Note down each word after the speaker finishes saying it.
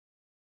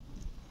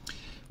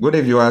Good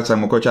day viewers,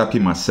 I'm Okocha P.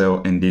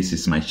 Marcel and this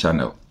is my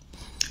channel.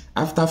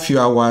 After a few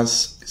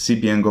hours,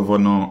 CBN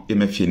Governor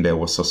Emefiele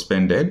was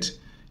suspended.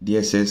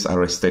 DSS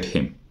arrested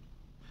him.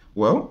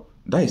 Well,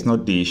 that is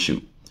not the issue.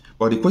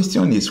 But the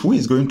question is, who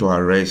is going to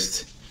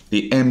arrest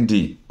the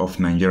MD of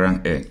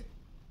Nigerian Air?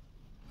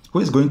 Who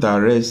is going to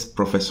arrest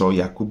Professor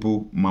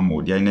Yakubu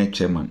Mahmood, the INEC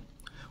chairman?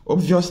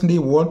 Obviously,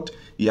 what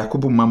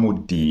Yakubu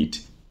Mahmood did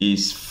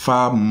is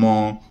far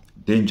more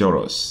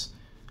dangerous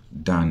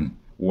than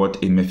what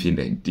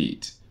Emefiele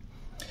did.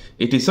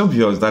 It is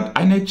obvious that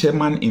INEC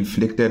chairman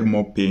inflicted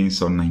more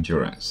pains on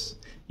Nigerians.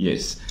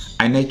 Yes,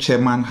 INEC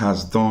chairman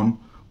has done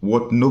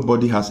what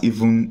nobody has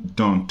even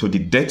done to the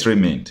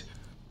detriment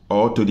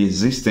or to the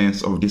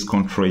existence of this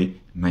country,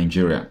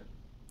 Nigeria.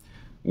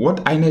 What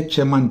INEC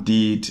chairman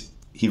did,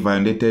 he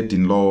violated the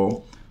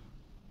law.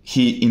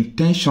 He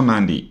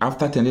intentionally,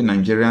 after telling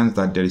Nigerians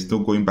that there is no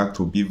going back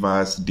to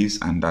beavers, this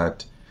and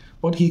that,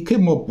 but he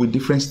came up with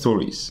different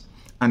stories.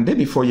 And day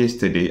before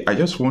yesterday, I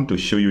just want to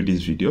show you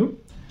this video.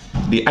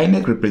 The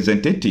INEC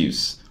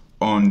representatives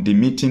on the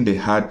meeting they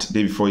had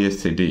day before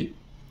yesterday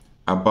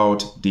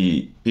about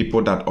the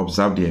people that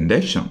observed the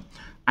election,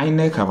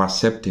 INEC have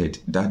accepted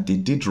that they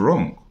did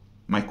wrong.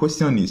 My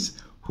question is,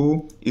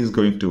 who is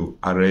going to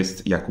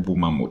arrest Yakubu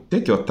Mahmood?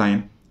 Take your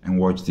time and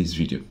watch this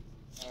video.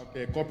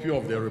 A copy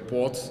of the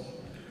report.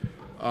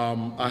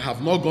 I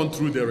have not gone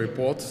through the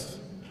report.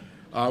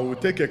 I will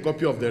take a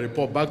copy of the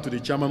report back to the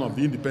chairman of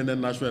the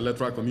Independent National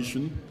Electoral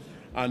Commission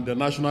and the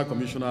national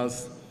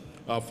commissioners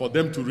for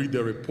them to read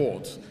the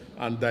report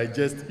and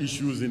digest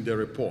issues in the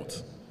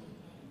report.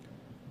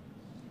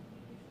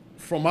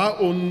 From our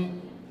own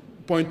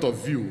point of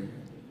view,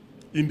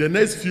 in the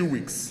next few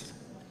weeks,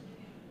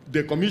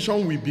 the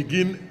Commission will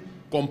begin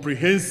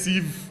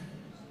comprehensive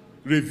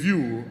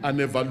review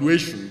and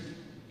evaluation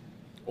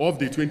of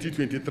the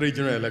 2023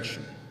 general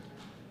election.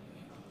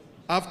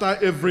 After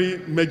every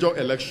major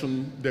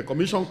election, the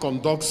Commission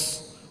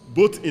conducts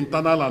both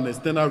internal and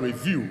external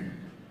review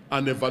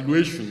and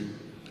evaluation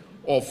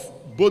of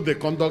both the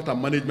conduct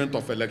and management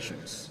of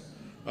elections.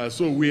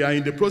 So we are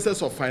in the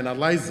process of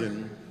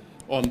finalizing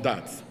on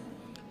that.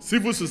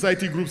 Civil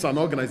society groups and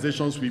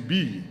organizations will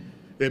be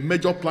a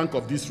major plank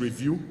of this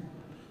review.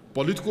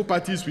 Political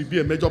parties will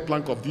be a major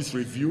plank of this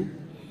review.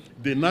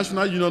 The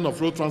National Union of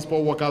Road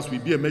Transport Workers will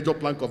be a major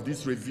plank of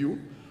this review.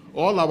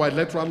 All our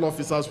electoral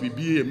officers will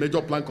be a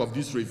major plank of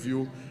this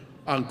review.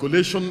 And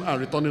collation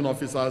and returning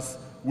officers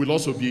will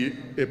also be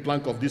a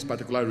plank of this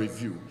particular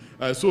review.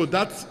 So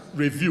that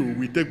review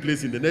will take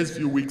place in the next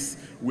few weeks.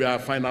 We are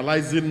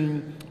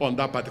finalizing on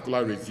that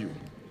particular review.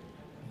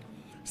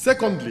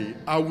 Secondly,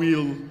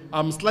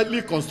 I'm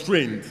slightly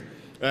constrained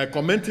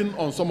commenting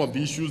on some of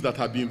the issues that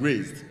have been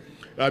raised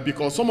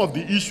because some of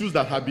the issues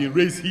that have been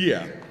raised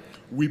here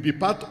will be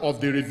part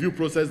of the review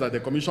process that the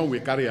Commission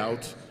will carry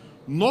out.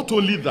 Not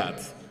only that,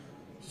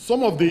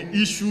 some of the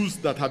issues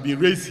that have been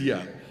raised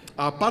here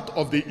are part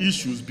of the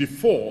issues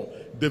before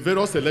the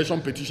various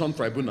election petition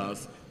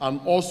tribunals and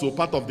also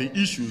part of the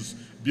issues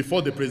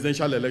before the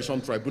Presidential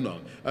Election Tribunal.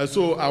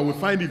 So I will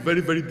find it very,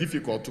 very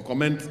difficult to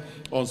comment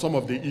on some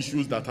of the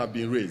issues that have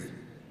been raised.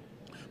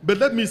 But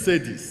let me say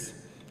this,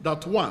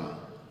 that one,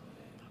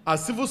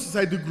 as civil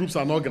society groups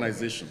and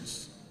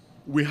organizations,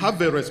 we have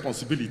a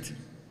responsibility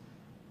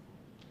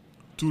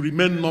to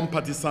remain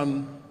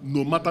non-partisan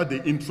no matter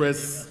the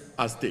interests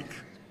at stake.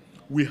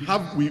 We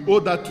owe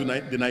that to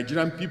the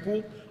Nigerian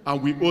people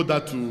and we owe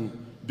that to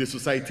the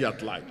society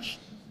at large.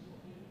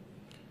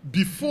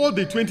 Before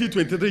the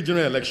 2023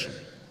 general election,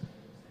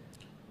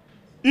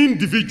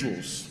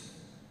 individuals,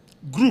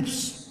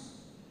 groups,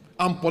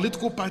 and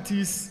political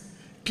parties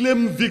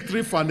claimed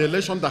victory for an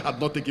election that had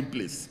not taken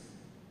place.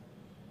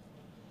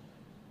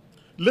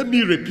 Let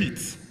me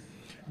repeat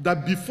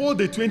that before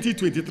the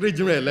 2023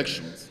 general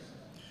elections,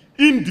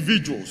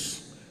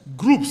 individuals,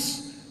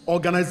 groups,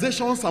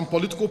 organizations, and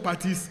political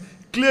parties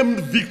claimed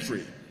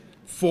victory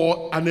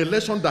for an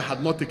election that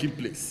had not taken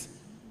place.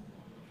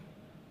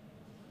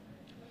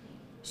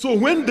 So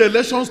when the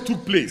elections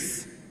took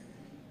place,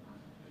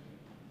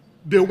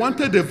 they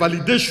wanted a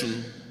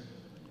validation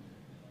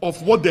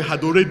of what they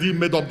had already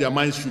made up their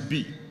minds should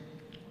be.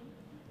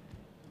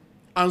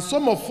 And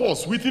some of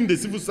us within the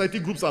civil society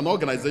groups and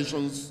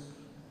organizations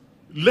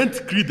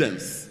lent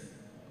credence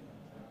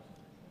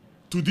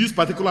to this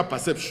particular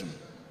perception,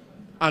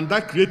 and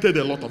that created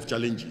a lot of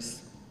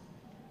challenges.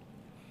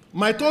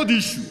 My third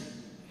issue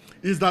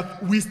is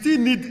that we still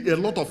need a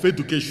lot of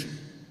education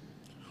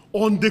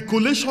on the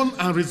collation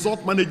and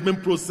result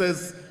management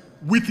process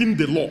within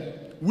the law,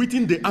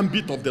 within the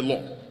ambit of the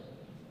law.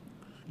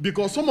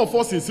 Because some of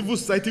us in civil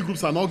society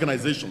groups and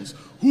organizations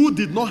who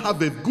did not have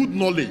a good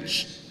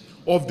knowledge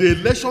of the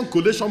election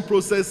collation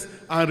process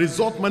and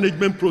result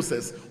management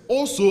process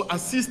also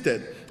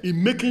assisted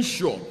in making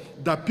sure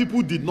that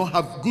people did not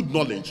have good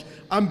knowledge.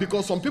 And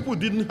because some people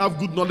didn't have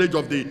good knowledge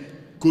of the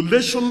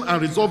collation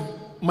and result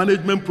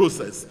management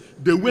process,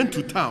 they went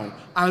to town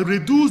and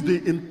reduced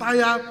the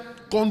entire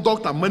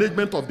conduct and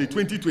management of the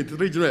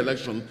 2023 general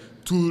election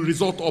to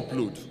result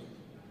upload.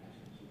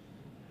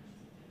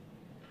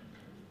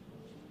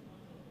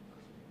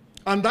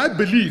 And I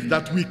believe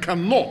that we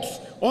cannot,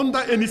 under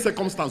any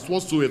circumstance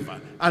whatsoever,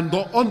 and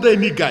under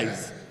any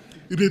guise,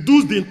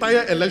 reduce the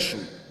entire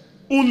election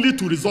only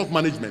to result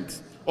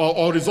management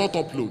or result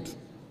upload.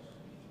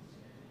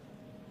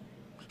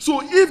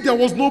 So if there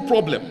was no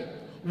problem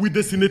with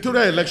the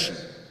senatorial election,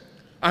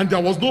 and there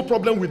was no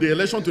problem with the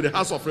election to the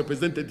House of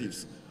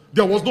Representatives,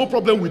 there was no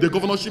problem with the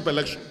governorship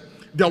election,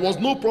 there was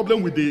no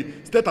problem with the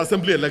state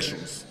assembly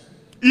elections,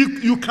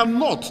 you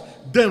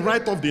cannot then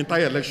write off the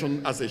entire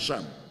election as a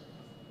sham.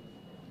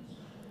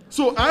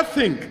 So I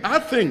think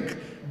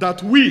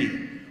that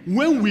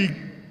when we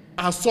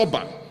are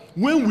sober,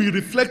 when we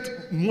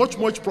reflect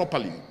much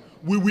properly,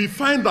 we will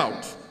find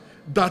out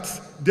that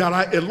there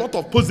are a lot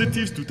of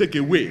positives to take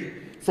away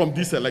from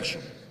this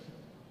election.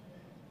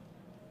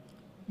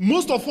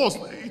 Most of us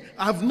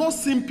have not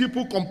seen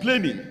people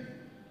complaining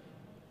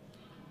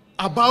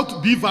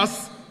about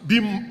beavers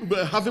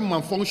having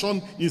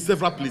malfunction in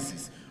several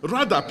places.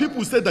 Rather,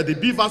 people say that the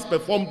beavers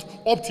performed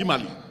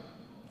optimally.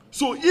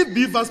 So if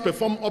beavers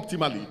perform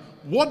optimally,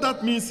 what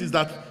that means is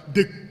that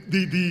the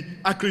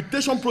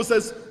accreditation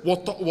process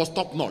was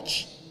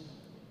top-notch.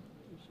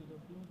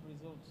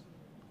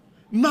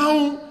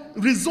 Now,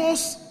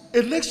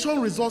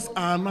 election results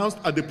are announced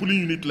at the polling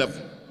unit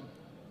level.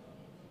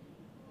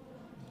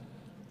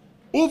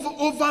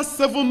 Over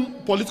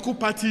 7 political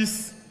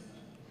parties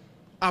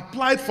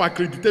applied for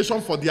accreditation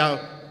for their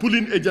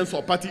polling agents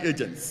or party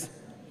agents,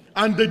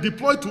 and they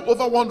deployed to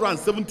over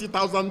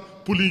 170,000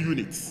 polling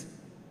units.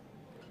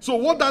 So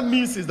what that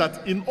means is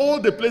that in all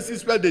the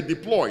places where they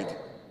deployed,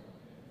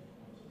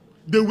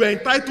 they were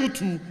entitled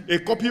to a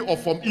copy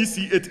of Form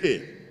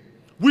EC8A,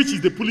 which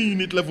is the polling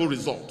unit level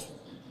result.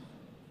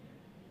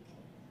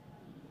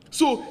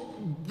 So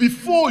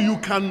before you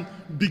can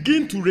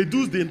begin to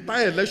reduce the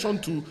entire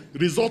election to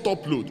result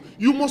upload,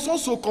 you must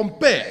also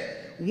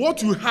compare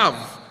what you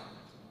have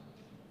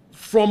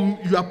from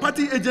your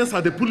party agents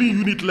at the polling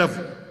unit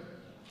level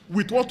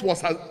with what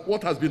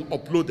has been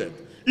uploaded.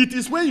 It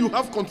is when you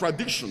have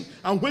contradiction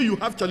and when you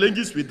have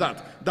challenges with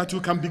that you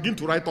can begin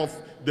to write off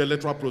the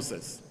electoral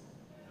process.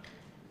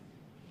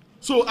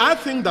 So I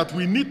think that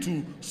we need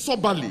to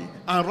soberly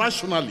and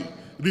rationally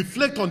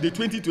reflect on the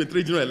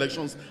 2023 general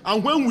elections,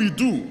 and when we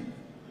do,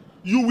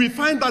 you will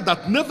find out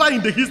that never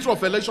in the history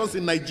of elections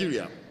in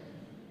Nigeria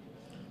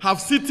have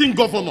sitting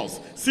governors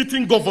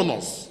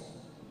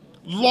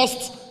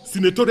lost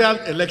senatorial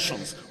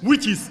elections,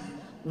 which is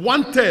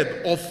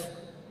 1/3 of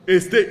a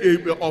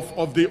state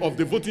of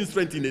the voting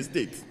strength in a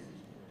state.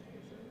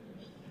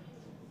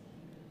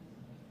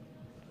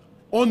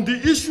 On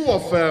the issue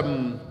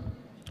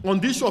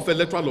of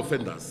electoral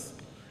offenders,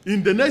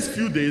 in the next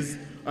few days,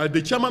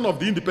 the chairman of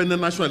the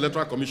Independent National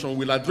Electoral Commission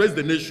will address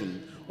the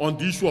nation on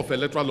the issue of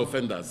electoral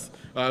offenders.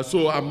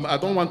 So I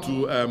don't want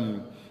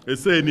to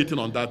say anything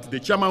on that. The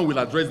chairman will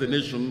address the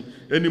nation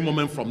any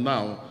moment from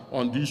now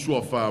on the issue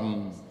of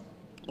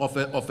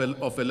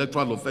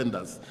electoral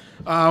offenders.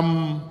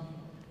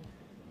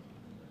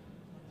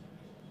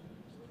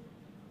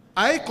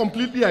 I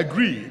completely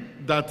agree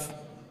that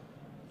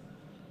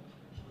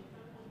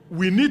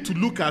we need to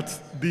look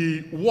at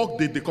the work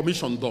that the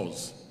commission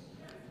does.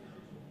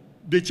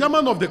 The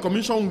chairman of the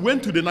commission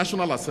went to the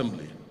National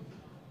Assembly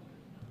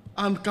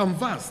and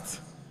canvassed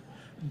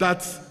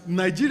that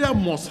Nigeria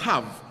must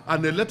have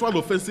an electoral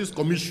offences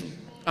commission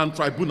and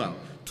tribunal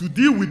to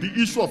deal with the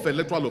issue of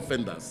electoral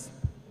offenders.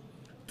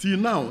 Till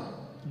now,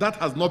 that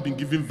has not been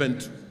given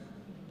vent to.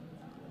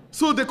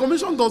 So the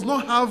commission does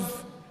not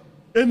have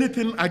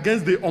anything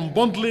against the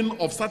unbundling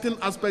of certain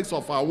aspects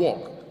of our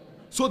work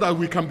so that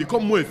we can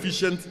become more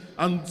efficient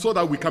and so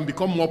that we can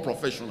become more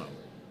professional.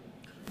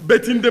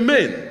 But in the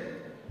main,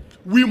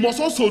 we must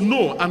also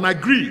know and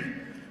agree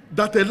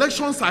that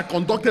elections are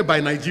conducted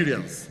by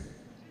Nigerians.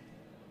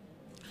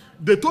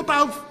 The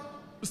total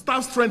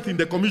staff strength in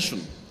the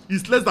commission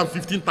is less than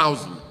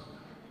 15,000.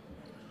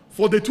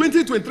 For the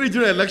 2023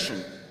 general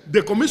election,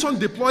 the commission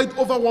deployed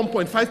over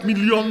 1.5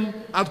 million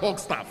ad hoc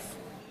staff.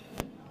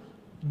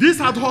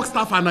 These ad hoc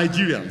staff are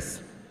Nigerians.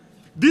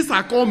 These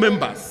are core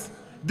members.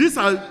 These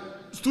are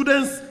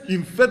students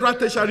in federal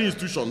tertiary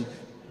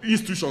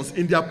institutions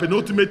in their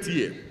penultimate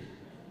year.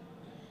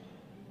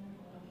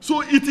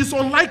 So it is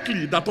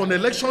unlikely that on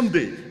election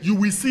day you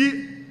will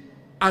see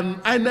an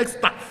INEC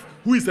staff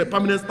who is a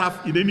permanent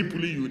staff in any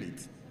polling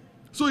unit.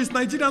 So it's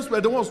Nigerians who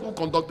are the ones who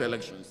conduct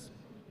elections.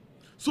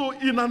 So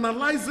in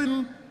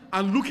analyzing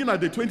and looking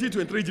at the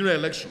 2023 general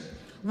election,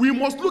 we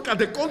must look at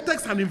the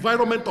context and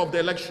environment of the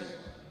election.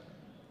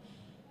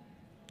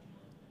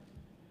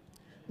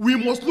 We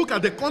must look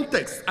at the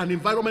context and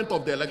environment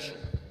of the election.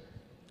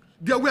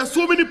 There were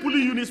so many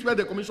polling units where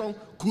the commission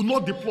could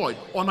not deploy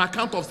on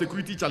account of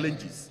security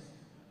challenges.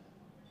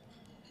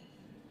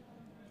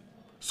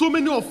 So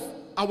many of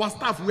our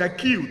staff were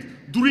killed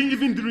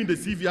even during the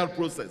CVR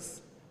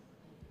process.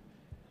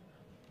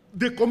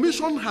 The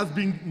commission has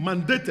been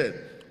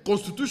mandated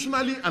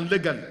constitutionally and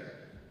legally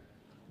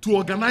to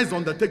organize,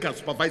 undertake, and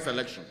supervise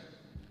election.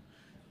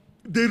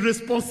 The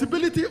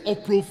responsibility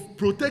of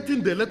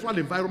protecting the electoral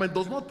environment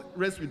does not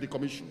rest with the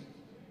commission.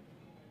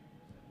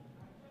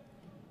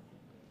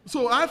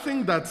 So I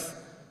think that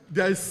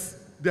there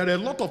are a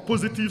lot of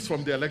positives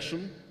from the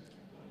election.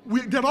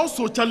 There are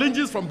also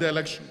challenges from the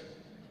election.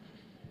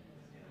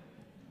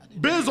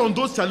 Based on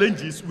those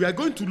challenges, we are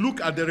going to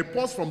look at the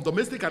reports from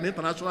domestic and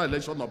international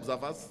election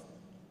observers.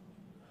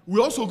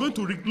 We're also going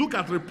to look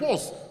at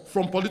reports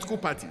from political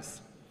parties.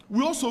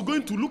 We're also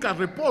going to look at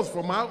reports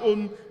from our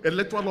own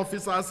electoral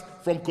officers,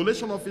 from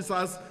collation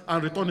officers,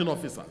 and returning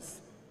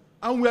officers.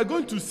 And we are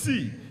going to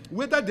see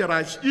whether there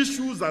are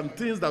issues and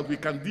things that we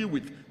can deal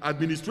with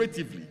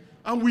administratively,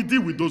 and we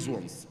deal with those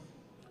ones.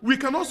 We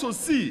can also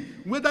see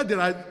whether there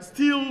are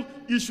still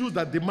issues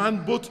that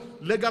demand both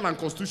legal and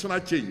constitutional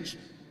change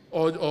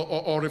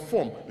or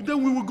reform.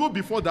 Then we will go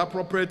before the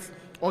appropriate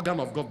organ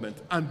of government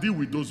and deal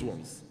with those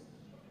ones.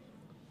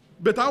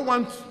 But I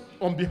want,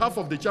 on behalf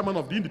of the chairman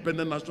of the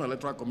Independent National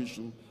Electoral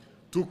Commission,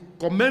 to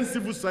commend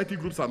civil society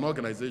groups and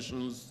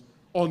organizations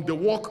on the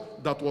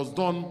work that was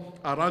done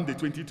around the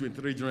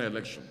 2023 general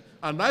election.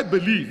 And I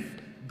believe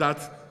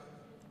that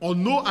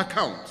on no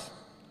account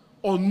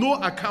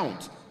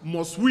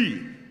must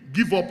we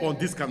give up on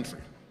this country.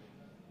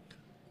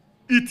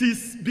 It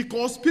is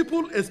because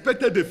people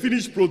expected a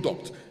finished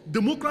product.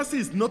 Democracy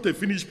is not a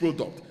finished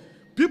product.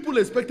 People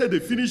expected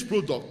a finished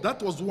product.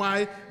 That was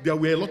why there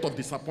were a lot of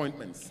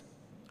disappointments.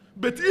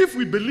 But if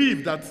we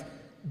believe that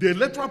the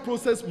electoral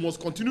process must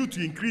continue to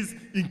increase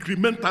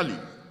incrementally,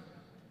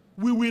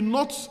 we will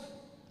not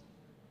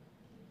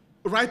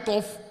write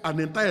off an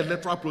entire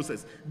electoral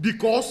process,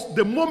 because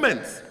the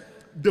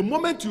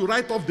moment you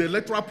write off the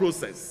electoral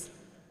process,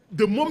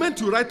 the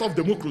moment you write off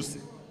democracy,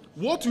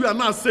 what we are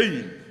now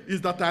saying is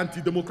that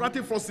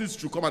anti-democratic forces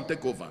should come and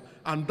take over,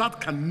 and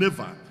that can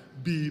never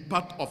be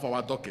part of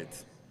our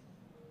docket.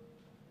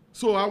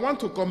 So I want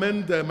to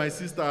commend my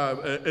sister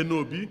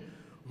Enobi,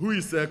 who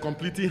is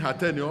completing her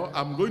tenure.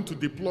 I'm going to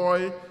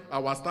deploy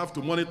our staff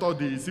to monitor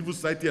the civil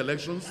society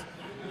elections.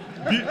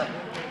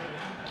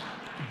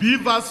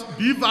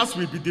 Beavers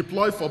will be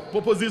deployed for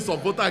purposes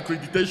of voter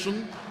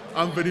accreditation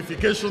and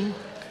verification,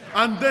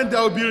 and then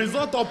there will be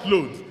result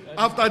upload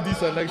after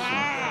this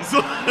election.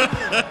 So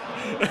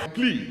the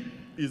plea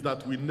is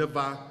that we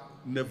never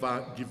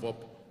give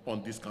up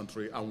on this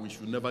country, and we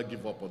should never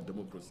give up on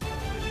democracy.